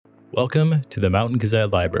Welcome to the Mountain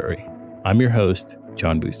Gazette Library. I'm your host,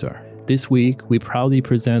 John Boostar. This week, we proudly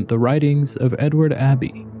present the writings of Edward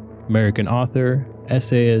Abbey, American author,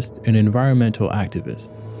 essayist, and environmental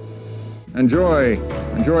activist. Enjoy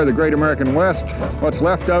the great American West, what's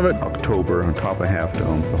left of it. October on top of Half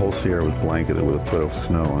Dome, the whole Sierra was blanketed with a foot of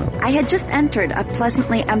snow on it. I had just entered a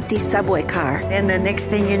pleasantly empty subway car. And the next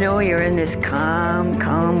thing you know, you're in this calm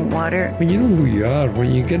water. When you know who you are,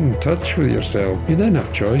 when you get in touch with yourself, you then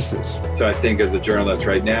have choices. So I think as a journalist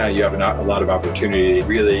right now, you have a lot of opportunity to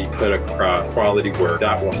really put across quality work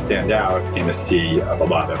that will stand out in a sea of a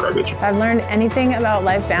lot of garbage. If I've learned anything about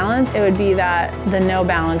life balance, it would be that the no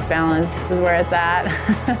balance is where it's at.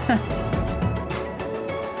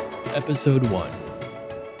 Episode 1,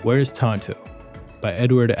 Where's Tonto? By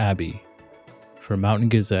Edward Abbey, for Mountain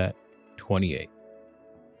Gazette 28.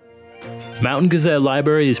 Mountain Gazette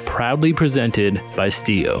Library is proudly presented by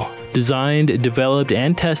Stio. Designed, developed,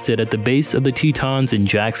 and tested at the base of the Tetons in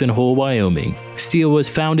Jackson Hole, Wyoming, Stio was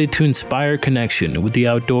founded to inspire connection with the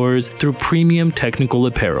outdoors through premium technical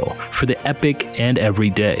apparel for the epic and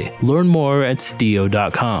everyday. Learn more at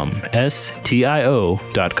stio.com,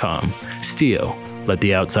 STIO.com. Stio, let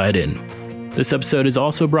the outside in. This episode is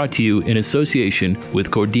also brought to you in association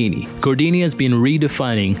with Gordini. Gordini has been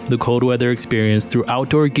redefining the cold weather experience through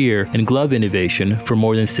outdoor gear and glove innovation for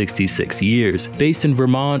more than 66 years. Based in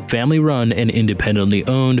Vermont, family-run and independently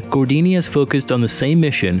owned, Gordini has focused on the same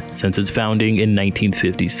mission since its founding in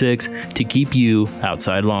 1956 to keep you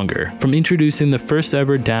outside longer. From introducing the first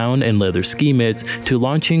ever down and leather ski mitts to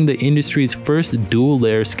launching the industry's first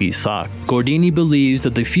dual-layer ski sock, Gordini believes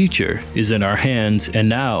that the future is in our hands and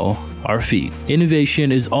now our feet.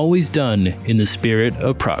 Innovation is always done in the spirit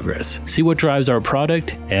of progress. See what drives our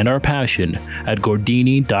product and our passion at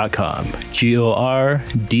Gordini.com. Gordini.com.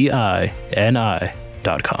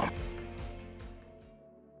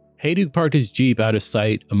 Hayduke parked his Jeep out of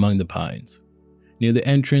sight among the pines, near the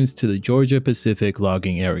entrance to the Georgia Pacific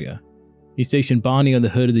logging area. He stationed Bonnie on the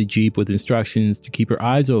hood of the Jeep with instructions to keep her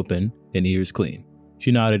eyes open and ears clean. She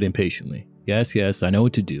nodded impatiently. Yes, I know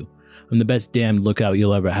what to do. I'm the best damned lookout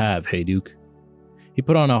you'll ever have, Hayduke. He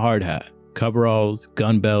put on a hard hat, coveralls,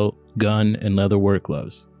 gun belt, gun, and leather work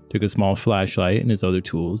gloves, took a small flashlight and his other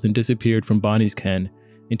tools, and disappeared from Bonnie's ken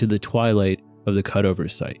into the twilight of the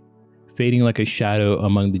cutover site, fading like a shadow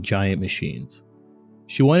among the giant machines.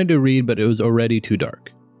 She wanted to read, but it was already too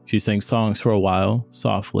dark. She sang songs for a while,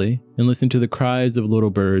 softly, and listened to the cries of little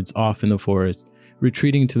birds off in the forest,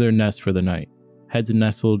 retreating to their nests for the night, heads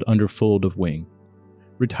nestled under fold of wing,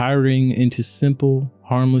 retiring into simple,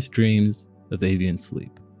 harmless dreams of avian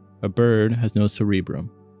sleep. A bird has no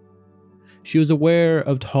cerebrum. She was aware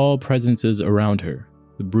of tall presences around her,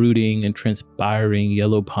 the brooding and transpiring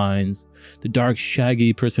yellow pines, the dark,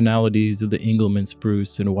 shaggy personalities of the Engelmann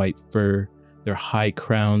spruce and white fir, their high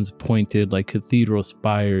crowns pointed like cathedral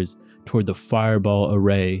spires toward the fireball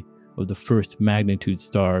array of the first magnitude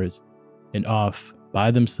stars, and off,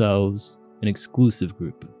 by themselves, an exclusive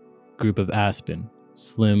group of aspen,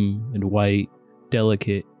 slim and white,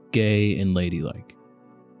 delicate, gay, and ladylike.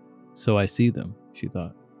 So I see them, she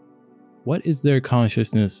thought. What is their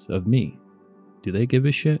consciousness of me? Do they give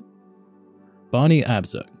a shit? Bonnie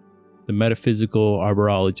Abzug, the metaphysical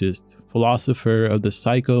arborologist, philosopher of the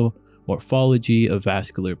psychomorphology of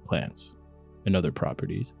vascular plants and other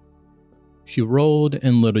properties. She rolled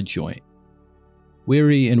and lit a joint.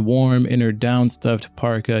 Weary and warm in her down-stuffed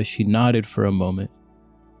parka, she nodded for a moment,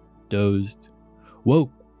 dozed,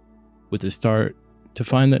 woke with a start to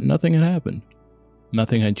find that nothing had happened.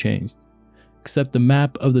 Nothing had changed, except the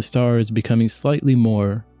map of the stars becoming slightly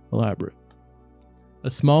more elaborate.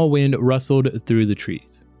 A small wind rustled through the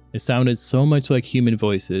trees. It sounded so much like human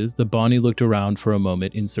voices that Bonnie looked around for a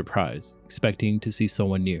moment in surprise, expecting to see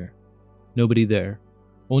someone near. Nobody there,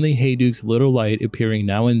 only Hayduke's little light appearing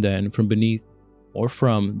now and then from beneath or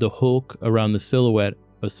from the hulk around the silhouette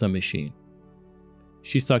of some machine.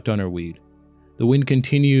 She sucked on her weed. The wind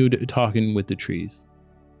continued talking with the trees,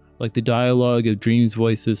 like the dialogue of dreams'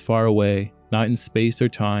 voices far away, not in space or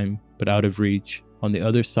time, but out of reach, on the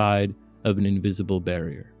other side of an invisible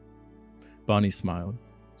barrier. Bonnie smiled,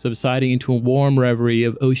 subsiding into a warm reverie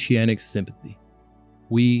of oceanic sympathy.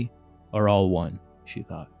 We are all one, she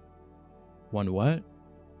thought. One what?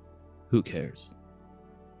 Who cares?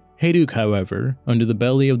 Hayduke, however, under the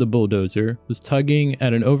belly of the bulldozer, was tugging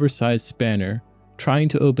at an oversized spanner, trying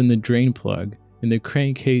to open the drain plug in the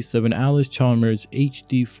crankcase of an Alice Chalmers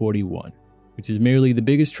HD41, which is merely the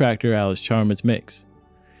biggest tractor Alice Chalmers makes.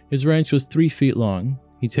 His wrench was 3 feet long.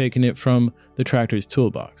 He'd taken it from the tractor's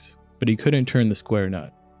toolbox, but he couldn't turn the square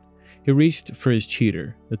nut. He reached for his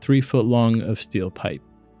cheater, a 3 foot long of steel pipe,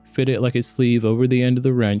 fitted like a sleeve over the end of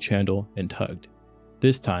the wrench handle, and tugged.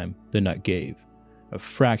 This time, the nut gave, a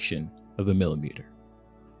fraction of a millimeter.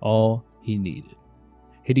 All he needed.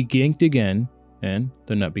 He yanked again, and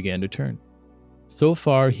the nut began to turn. So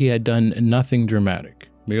far, he had done nothing dramatic,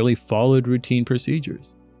 merely followed routine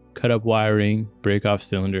procedures. Cut up wiring, break off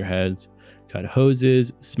cylinder heads, cut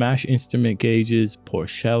hoses, smash instrument gauges, pour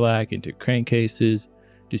shellac into crankcases,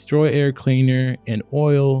 destroy air cleaner and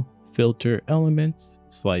oil filter elements,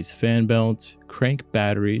 slice fan belts, crank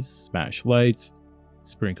batteries, smash lights,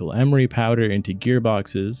 sprinkle emery powder into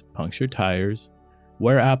gearboxes, puncture tires,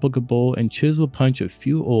 where applicable, and chisel punch a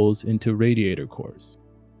few holes into radiator cores.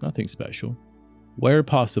 Nothing special. Where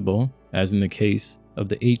possible, as in the case of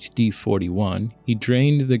the HD41, he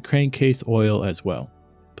drained the crankcase oil as well,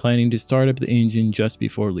 planning to start up the engine just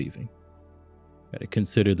before leaving. Gotta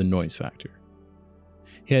consider the noise factor.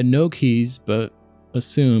 He had no keys, but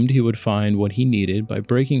assumed he would find what he needed by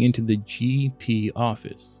breaking into the GP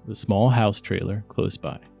office, the small house trailer close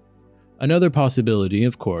by. Another possibility,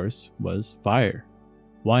 of course, was fire.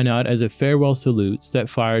 Why not, as a farewell salute, set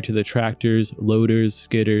fire to the tractors, loaders,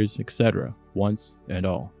 skidders, etc., once and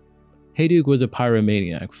all? Hayduke was a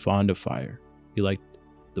pyromaniac, fond of fire. He liked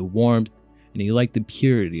the warmth, and he liked the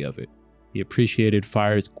purity of it. He appreciated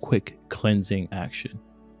fire's quick, cleansing action.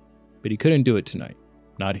 But he couldn't do it tonight.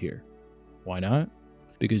 Not here. Why not?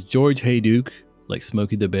 Because George Hayduke, like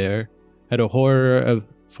Smokey the Bear, had a horror of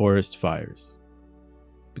forest fires.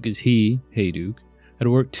 Because he, Hayduke, had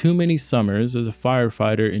worked too many summers as a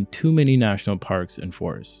firefighter in too many national parks and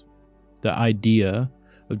forests. The idea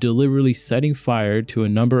of deliberately setting fire to a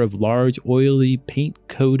number of large, oily,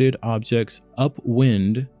 paint-coated objects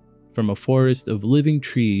upwind from a forest of living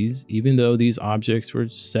trees, even though these objects were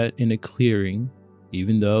set in a clearing,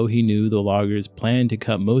 even though he knew the loggers planned to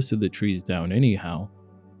cut most of the trees down anyhow,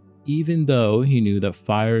 even though he knew that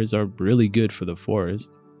fires are really good for the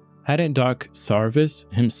forest. Hadn't Doc Sarvis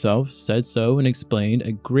himself said so and explained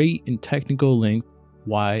at great and technical length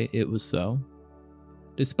why it was so?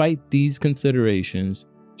 Despite these considerations,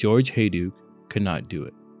 George Hayduke could not do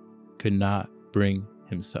it, could not bring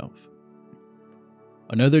himself.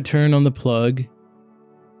 Another turn on the plug,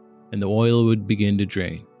 and the oil would begin to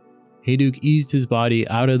drain. Hayduke eased his body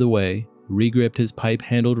out of the way, regripped his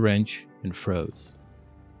pipe-handled wrench, and froze.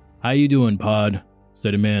 "How you doing, Pod?"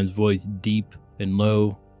 said a man's voice, deep and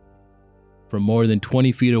low. From more than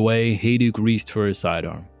 20 feet away, Hayduke reached for his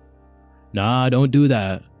sidearm. "Nah, don't do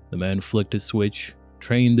that." The man flicked a switch,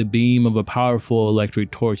 trained the beam of a powerful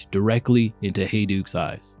electric torch directly into Hayduke's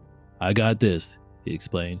eyes. "I got this," he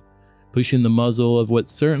explained, pushing the muzzle of what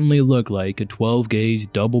certainly looked like a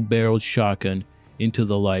 12-gauge double-barreled shotgun into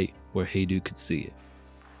the light where Hayduke could see it.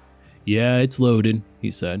 "Yeah, it's loaded,"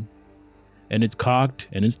 he said, "and it's cocked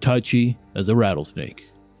and it's touchy as a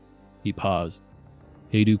rattlesnake." He paused.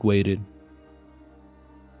 Hayduke waited.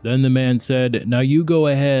 Then the man said, "Now you go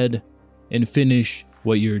ahead and finish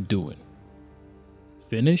what you're doing."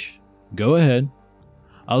 "Finish? Go ahead."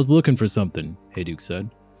 "I was looking for something," Hayduke said.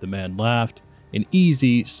 The man laughed, an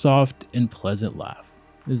easy, soft, and pleasant laugh.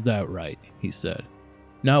 "Is that right?" he said.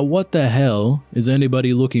 "Now what the hell is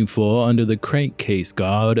anybody looking for under the crankcase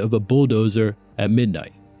guard of a bulldozer at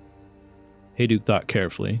midnight?" Hayduke thought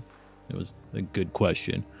carefully. It was a good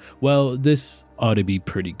question. "Well, this ought to be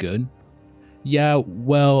pretty good." "Yeah,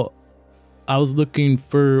 well, I was looking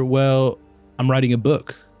for, I'm writing a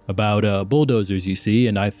book about bulldozers, you see,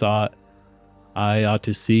 and I thought I ought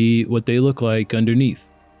to see what they look like underneath."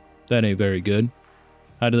 "That ain't very good."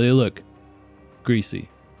 "How do they look?" "Greasy."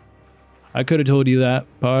 "I could have told you that,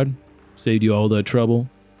 Pod. Saved you all the trouble.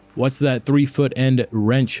 What's that 3-foot end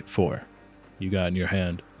wrench for you got in your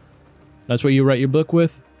hand?" "That's what you write your book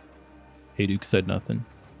with?" Hayduke said nothing.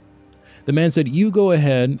 The man said, "You go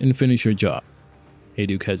ahead and finish your job."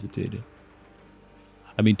 Hayduke hesitated.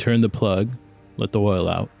 Turn the plug, let the oil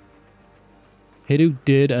out. Hayduke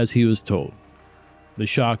did as he was told. The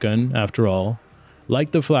shotgun, after all,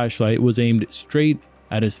 like the flashlight, was aimed straight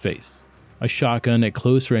at his face. A shotgun at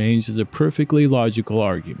close range is a perfectly logical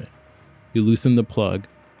argument. He loosened the plug.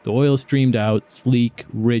 The oil streamed out, sleek,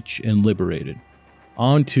 rich, and liberated,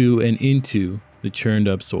 onto and into the churned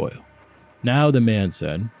up soil. "Now," the man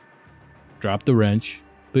said, "drop the wrench,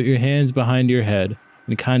 put your hands behind your head,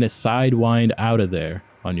 and kind of sidewind out of there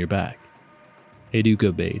on your back." Hayduke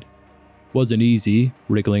obeyed. Wasn't easy,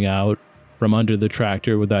 wriggling out from under the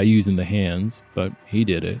tractor without using the hands, but he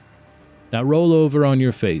did it. "Now roll over on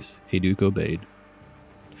your face," Hayduke obeyed.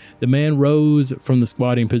 The man rose from the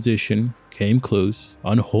squatting position, came close,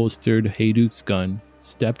 unholstered Hayduke's gun,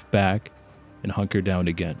 stepped back, and hunkered down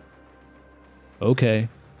again. "Okay,"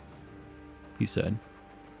 he said.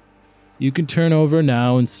 You can turn over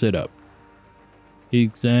now and sit up. He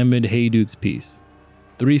examined Hayduke's piece.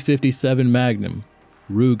 357 Magnum.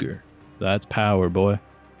 Ruger. That's power, boy.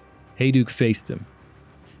 Hayduke faced him.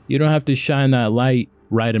 You don't have to shine that light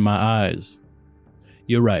right in my eyes.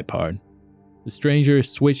 You're right, pard. The stranger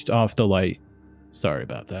switched off the light. Sorry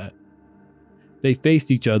about that. They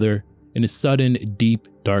faced each other in a sudden deep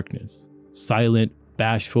darkness. Silent,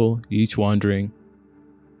 bashful, each wondering,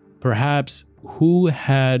 perhaps, who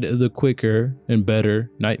had the quicker and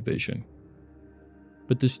better night vision.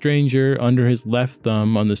 But the stranger, under his left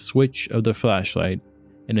thumb on the switch of the flashlight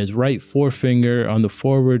and his right forefinger on the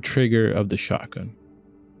forward trigger of the shotgun.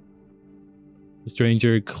 The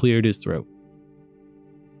stranger cleared his throat.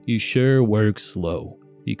 You sure work slow,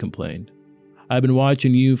 he complained. I've been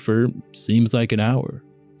watching you for seems like an hour.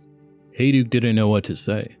 Hayduke didn't know what to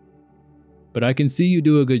say. But I can see you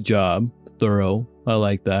do a good job. Thorough. I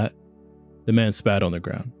like that. The man spat on the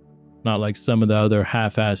ground. Not like some of the other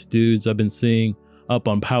half-assed dudes I've been seeing up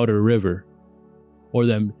on Powder River. Or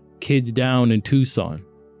them kids down in Tucson.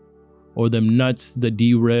 Or them nuts that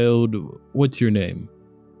derailed... What's your name?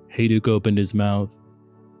 Hayduke opened his mouth.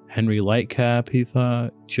 Henry Lightcap, he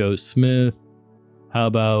thought. Joe Smith. How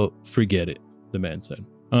about forget it, the man said.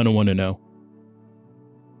 I don't want to know.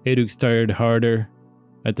 Hayduke stared harder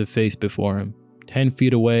at the face before him, 10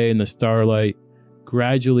 feet away in the starlight,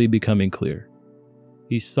 gradually becoming clear.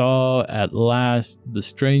 He saw at last the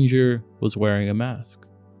stranger was wearing a mask.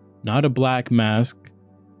 Not a black mask,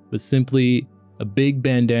 but simply a big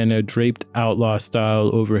bandana draped outlaw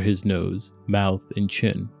style over his nose, mouth, and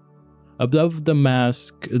chin. Above the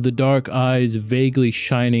mask, the dark eyes vaguely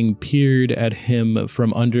shining peered at him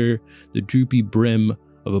from under the droopy brim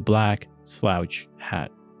of a black slouch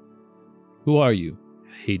hat. Who are you?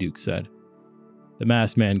 Hayduke said. The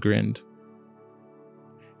masked man grinned.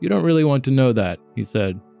 You don't really want to know that, he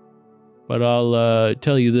said. But I'll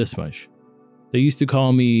tell you this much. They used to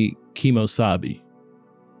call me Kimosabe.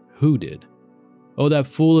 Who did? Oh, that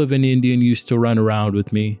fool of an Indian used to run around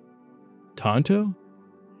with me. Tonto?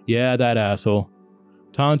 Yeah, that asshole.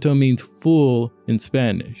 Tonto means fool in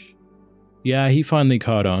Spanish. Yeah, he finally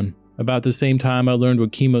caught on. About the same time I learned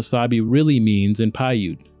what Kimosabe really means in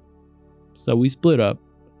Paiute. So we split up.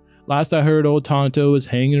 Last I heard, old Tonto was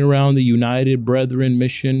hanging around the United Brethren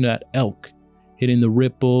mission at Elk, hitting the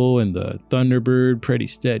Ripple and the Thunderbird pretty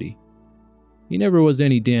steady. He never was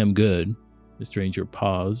any damn good. The stranger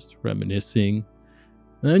paused, reminiscing,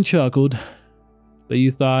 and chuckled. But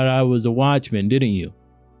you thought I was a watchman, didn't you?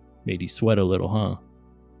 Made you sweat a little, huh?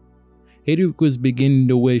 Hayduke was beginning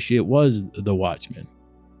to wish it was the watchman.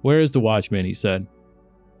 Where is the watchman, he said.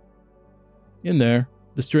 In there.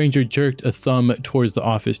 The stranger jerked a thumb towards the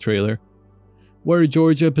office trailer, where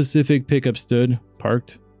Georgia Pacific pickup stood,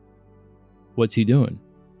 parked. What's he doing?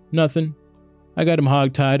 Nothing. I got him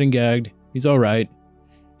hogtied and gagged. He's all right.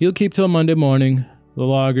 He'll keep till Monday morning. The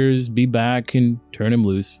loggers be back and turn him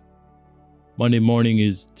loose. Monday morning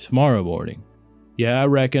is tomorrow morning. Yeah, I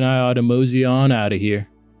reckon I ought to mosey on out of here.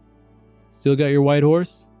 Still got your white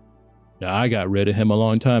horse? Nah, I got rid of him a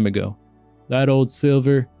long time ago. That old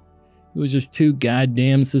Silver... He was just too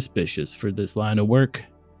goddamn suspicious for this line of work.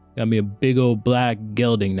 Got me a big old black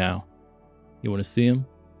gelding now. You want to see him?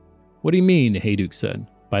 What do you mean, Hayduke said,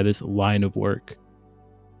 by this line of work?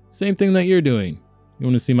 Same thing that you're doing. You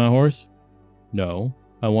want to see my horse? No,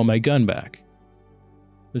 I want my gun back.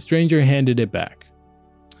 The stranger handed it back.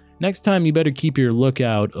 Next time you better keep your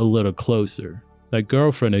lookout a little closer. That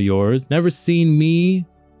girlfriend of yours never seen me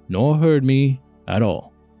nor heard me at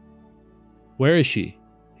all. Where is she?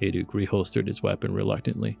 Hayduke reholstered his weapon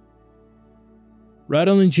reluctantly. Right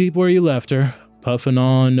on the Jeep where you left her, puffing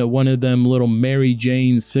on one of them little Mary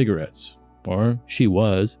Jane cigarettes. Or she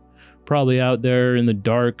was. Probably out there in the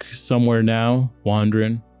dark somewhere now,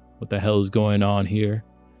 wondering what the hell's going on here.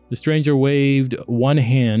 The stranger waved one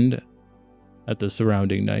hand at the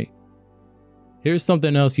surrounding night. Here's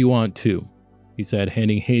something else you want too, he said,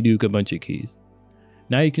 handing Hayduke a bunch of keys.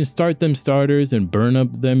 Now you can start them starters and burn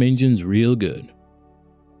up them engines real good.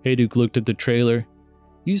 Hayduke looked at the trailer.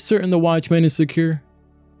 You certain the watchman is secure?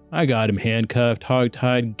 I got him handcuffed,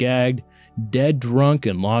 hogtied, gagged, dead drunk,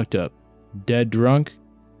 and locked up. Dead drunk?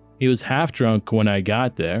 He was half drunk when I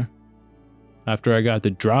got there. After I got the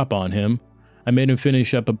drop on him, I made him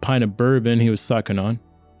finish up a pint of bourbon he was sucking on.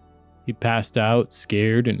 He passed out,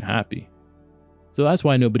 scared and happy. So that's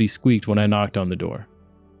why nobody squeaked when I knocked on the door.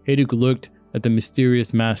 Hayduke looked at the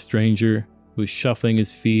mysterious masked stranger who was shuffling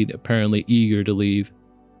his feet, apparently eager to leave.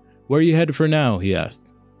 Where are you headed for now? He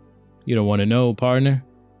asked. You don't want to know, partner?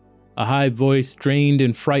 A high voice, strained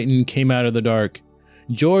and frightened, came out of the dark.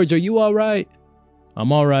 George, are you all right?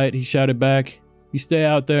 I'm all right, he shouted back. You stay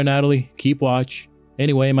out there, Natalie. Keep watch.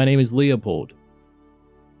 Anyway, my name is Leopold.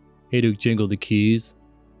 Hayduk jingled the keys,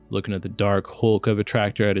 looking at the dark hulk of a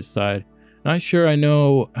tractor at his side. Not sure I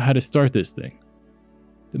know how to start this thing.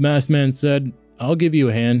 The masked man said, I'll give you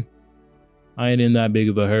a hand. I ain't in that big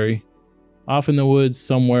of a hurry. Off in the woods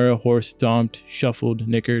somewhere, a horse stomped, shuffled,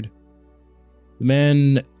 nickered. The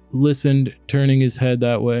man listened, turning his head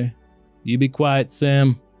that way. You be quiet,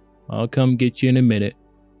 Sam. I'll come get you in a minute.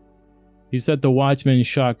 He set the watchman's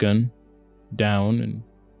shotgun down and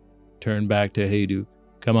turned back to Hayduk.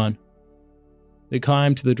 Come on. They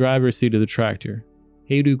climbed to the driver's seat of the tractor.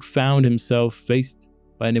 Hayduk found himself faced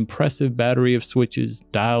by an impressive battery of switches,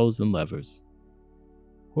 dials, and levers.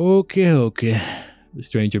 Okay, the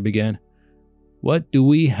stranger began. What do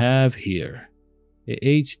we have here? A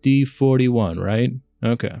HD-41, right?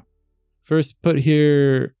 Okay. First, put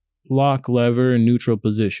here lock lever in neutral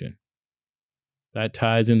position. That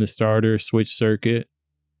ties in the starter switch circuit.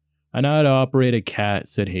 I know how to operate a cat,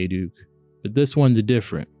 said Hayduk, but this one's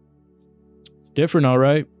different. It's different, all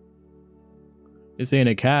right. This ain't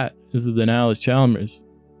a cat. This is an Alice Chalmers.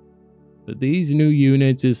 But these new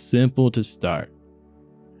units is simple to start.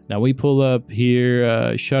 Now we pull up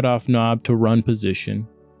here, shut off knob to run position.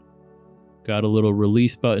 Got a little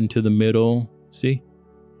release button to the middle. See?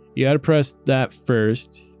 You gotta press that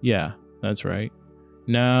first. Yeah, that's right.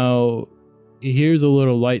 Now, here's a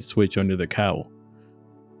little light switch under the cowl.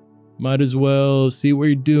 Might as well see what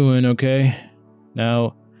you're doing, okay?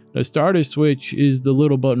 Now, the starter switch is the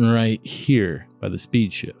little button right here by the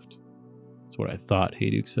speed shift. That's what I thought,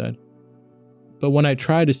 Hayduk said. But when I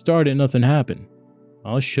tried to start it, nothing happened.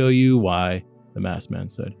 I'll show you why, the masked man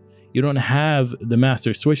said. You don't have the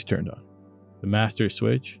master switch turned on. The master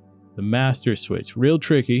switch? The master switch. Real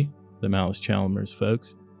tricky, the Alice Chalmers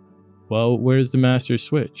folks. Well, where's the master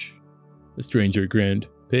switch? The stranger grinned.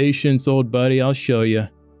 Patience, old buddy, I'll show you.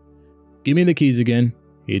 Give me the keys again.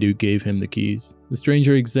 Hayduk gave him the keys. The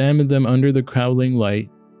stranger examined them under the cowling light,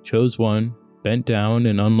 chose one, bent down,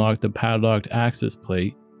 and unlocked the padlocked access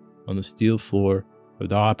plate on the steel floor of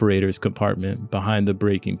the operator's compartment behind the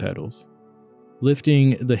braking pedals.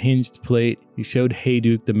 Lifting the hinged plate, he showed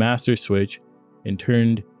Hayduk the master switch and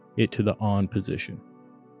turned it to the on position.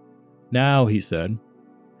 Now, he said,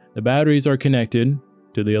 the batteries are connected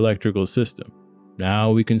to the electrical system.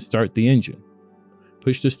 Now we can start the engine.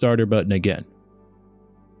 Push the starter button again.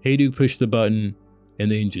 Hayduk pushed the button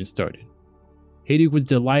and the engine started. Hayduk was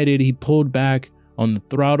delighted. He pulled back on the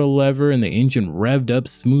throttle lever and the engine revved up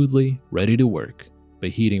smoothly, ready to work, but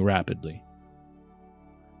heating rapidly.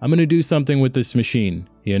 I'm going to do something with this machine,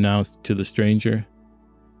 he announced to the stranger.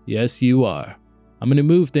 Yes, you are. I'm going to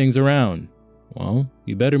move things around. Well,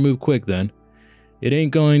 you better move quick then. It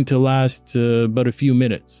ain't going to last but a few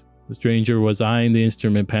minutes. The stranger was eyeing the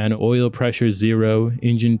instrument panel, oil pressure 0,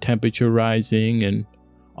 engine temperature rising, and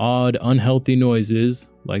odd, unhealthy noises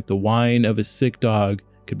like the whine of a sick dog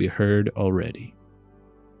could be heard already.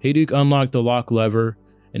 Hayduk unlocked the lock lever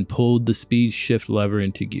and pulled the speed shift lever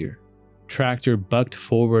into gear. Tractor bucked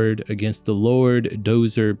forward against the lowered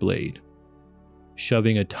dozer blade,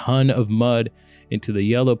 shoving a ton of mud into the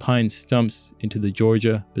yellow pine stumps into the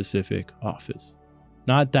Georgia Pacific office.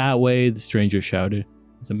 Not that way, the stranger shouted.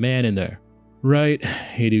 There's a man in there. Right,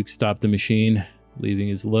 Hayduk stopped the machine, leaving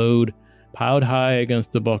his load piled high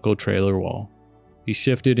against the buckled trailer wall. He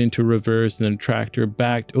shifted into reverse and the tractor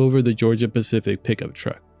backed over the Georgia Pacific pickup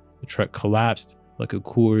truck. The truck collapsed like a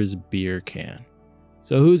Coors beer can.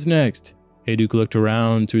 So who's next? Hayduk looked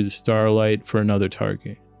around through the starlight for another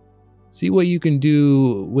target. See what you can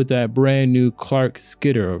do with that brand new Clark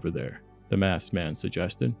skidder over there, the masked man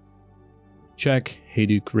suggested. Check,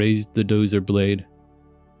 Hayduk raised the dozer blade,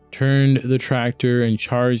 turned the tractor and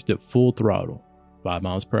charged at full throttle, 5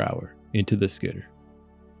 miles per hour, into the skidder.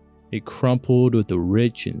 It crumpled with a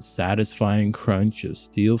rich and satisfying crunch of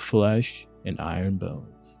steel flesh and iron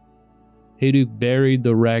bones. Hayduk buried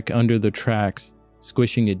the wreck under the tracks,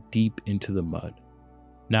 squishing it deep into the mud.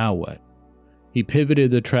 Now what? He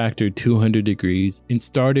pivoted the tractor 200 degrees and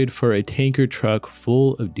started for a tanker truck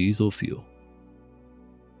full of diesel fuel.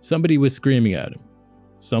 Somebody was screaming at him.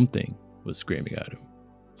 Something was screaming at him.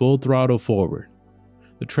 Full throttle forward.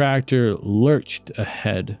 The tractor lurched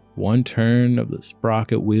ahead, one turn of the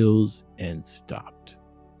sprocket wheels, and stopped.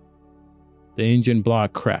 The engine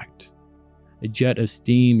block cracked. A jet of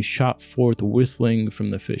steam shot forth whistling from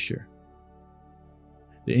the fissure.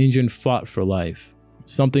 The engine fought for life.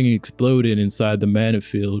 Something exploded inside the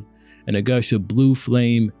manifold, and a gush of blue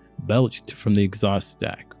flame belched from the exhaust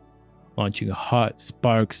stack, launching hot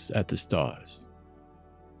sparks at the stars.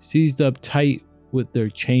 Seized up tight with their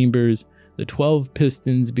chambers, The 12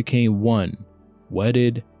 pistons became one,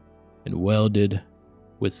 wetted and welded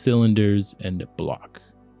with cylinders and block.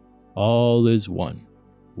 All is one.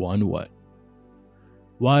 One what?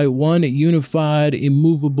 Why, one unified,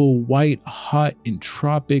 immovable, white, hot,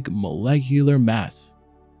 entropic, molecular mass.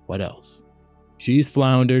 What else? She's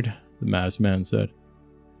floundered, the masked man said.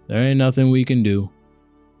 There ain't nothing we can do.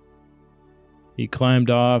 He climbed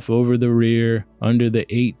off over the rear, under the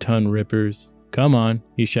 8-ton rippers. Come on,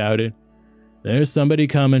 he shouted. There's somebody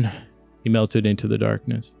coming. He melted into the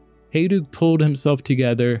darkness. Hayduk pulled himself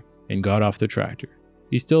together and got off the tractor.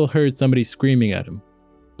 He still heard somebody screaming at him.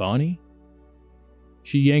 Bonnie?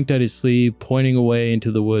 She yanked at his sleeve, pointing away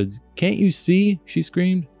into the woods. Can't you see? She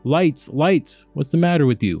screamed. Lights, lights! What's the matter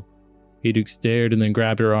with you? Hayduk stared and then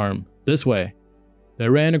grabbed her arm. This way. They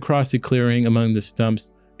ran across the clearing among the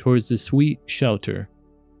stumps towards the sweet shelter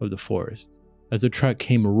of the forest. As the truck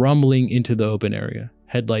came rumbling into the open area,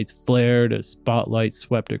 headlights flared, a spotlight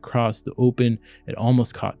swept across the open and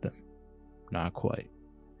almost caught them. Not quite.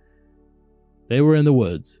 They were in the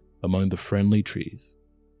woods, among the friendly trees.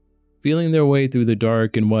 Feeling their way through the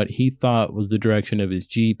dark in what he thought was the direction of his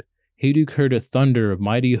jeep, Hayduk heard a thunder of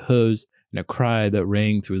mighty hooves and a cry that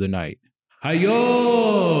rang through the night.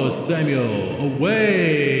 Hi-yo, Samuel,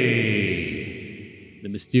 away! The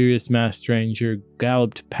mysterious masked stranger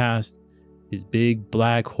galloped past his big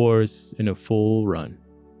black horse in a full run.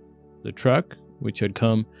 The truck, which had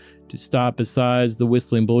come to stop beside the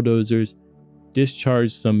whistling bulldozers,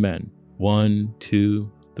 discharged some men. 1,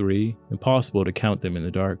 2, 3, impossible to count them in the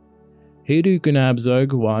dark. Hayduk and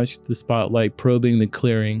Abzug watched the spotlight probing the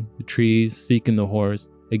clearing, the trees, seeking the horse.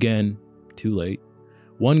 Again, too late.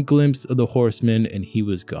 One glimpse of the horseman and he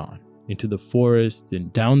was gone, into the forest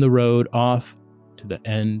and down the road off to the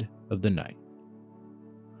end of the night.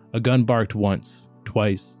 A gun barked once,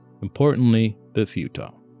 twice, importantly but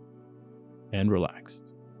futile, and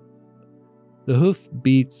relaxed. The hoof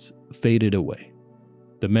beats faded away.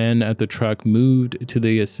 The men at the truck moved to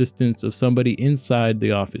the assistance of somebody inside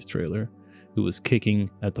the office trailer who was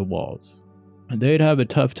kicking at the walls. They'd have a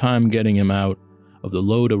tough time getting him out of the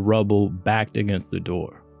load of rubble backed against the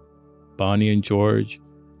door. Bonnie and George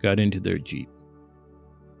got into their jeep.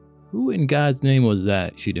 Who in God's name was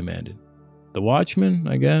that? She demanded. The watchman,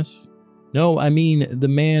 I guess? No, I mean the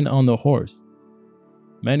man on the horse.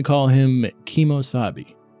 Men call him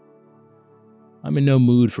Kimosabi. I'm in no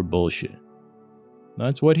mood for bullshit.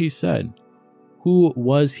 That's what he said. Who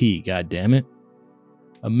was he, goddammit?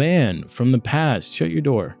 A man from the past. Shut your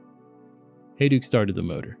door. Hayduk started the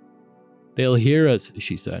motor. They'll hear us,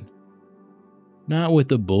 she said. Not with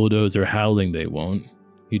the bulldozer howling, they won't.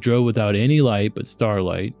 He drove without any light but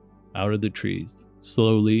starlight out of the trees,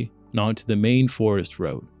 slowly and onto the main forest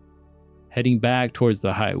road, heading back towards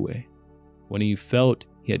the highway. When he felt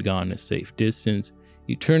he had gone a safe distance,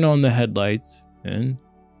 he turned on the headlights and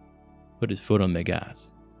put his foot on the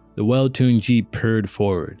gas. The well-tuned Jeep purred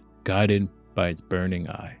forward, guided by its burning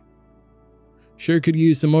eye. Sure could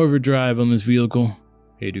use some overdrive on this vehicle,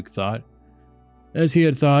 Hayduk thought, as he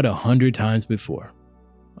had thought 100 times before.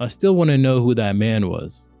 I still want to know who that man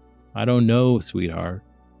was. I don't know, sweetheart.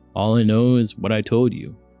 All I know is what I told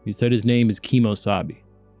you. He said his name is Kimosabi.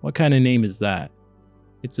 What kind of name is that?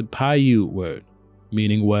 It's a Paiute word,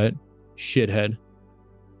 meaning what? Shithead.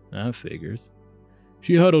 That figures.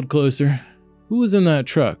 She huddled closer. Who was in that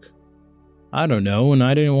truck? I don't know, and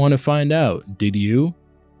I didn't want to find out. Did you?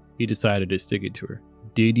 He decided to stick it to her.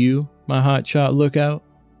 Did you, my hotshot lookout?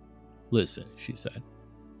 Listen, she said.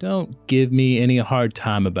 Don't give me any hard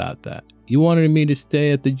time about that. You wanted me to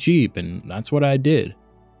stay at the Jeep, and that's what I did.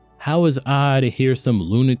 How was I to hear some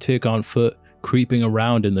lunatic on foot creeping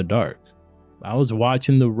around in the dark? I was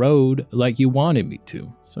watching the road like you wanted me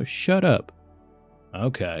to, so shut up.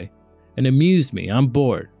 Okay. And amuse me, I'm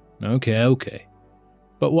bored. Okay.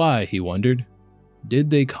 But why, he wondered.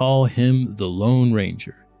 Did they call him the Lone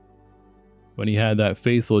Ranger? When he had that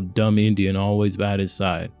faithful dumb Indian always at his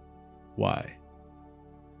side. Why?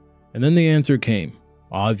 And then the answer came,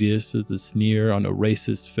 obvious as a sneer on a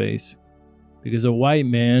racist's face. Because a white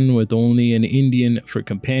man with only an Indian for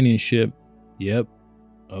companionship, yep,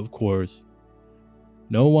 of course.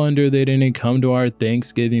 No wonder they didn't come to our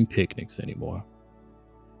Thanksgiving picnics anymore.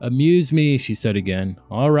 Amuse me, she said again.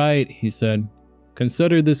 All right, he said.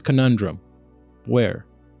 Consider this conundrum. Where?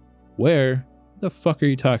 Where? What the fuck are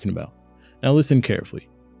you talking about? Now listen carefully.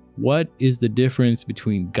 What is the difference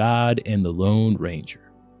between God and the Lone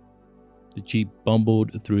Ranger? The Jeep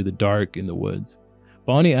bumbled through the dark in the woods.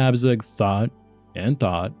 Bonnie Abzug thought and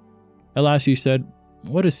thought. At last she said,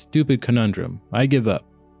 what a stupid conundrum. I give up.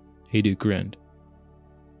 Hayduk grinned.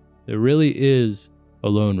 There really is a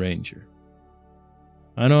Lone Ranger.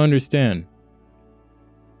 I don't understand.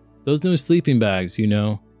 Those no sleeping bags, you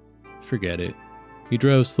know. Forget it. He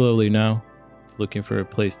drove slowly now, looking for a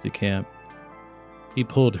place to camp. He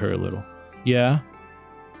pulled her a little. Yeah?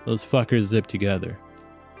 Those fuckers zip together.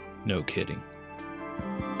 No kidding.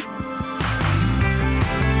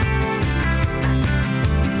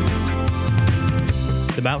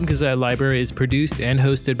 The Mountain Gazette Library is produced and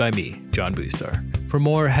hosted by me, John Boostar. For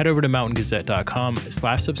more, head over to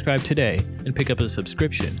mountaingazette.com/subscribe today and pick up a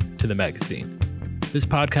subscription to the magazine. This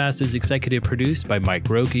podcast is executive produced by Mike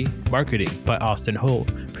Rogie, marketing by Austin Holt,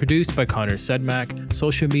 produced by Connor Sedmak,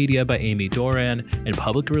 social media by Amy Doran, and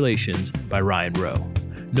public relations by Ryan Rowe.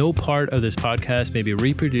 No part of this podcast may be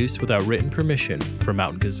reproduced without written permission from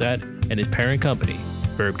Mountain Gazette and its parent company,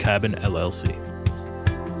 Verb Cabin LLC.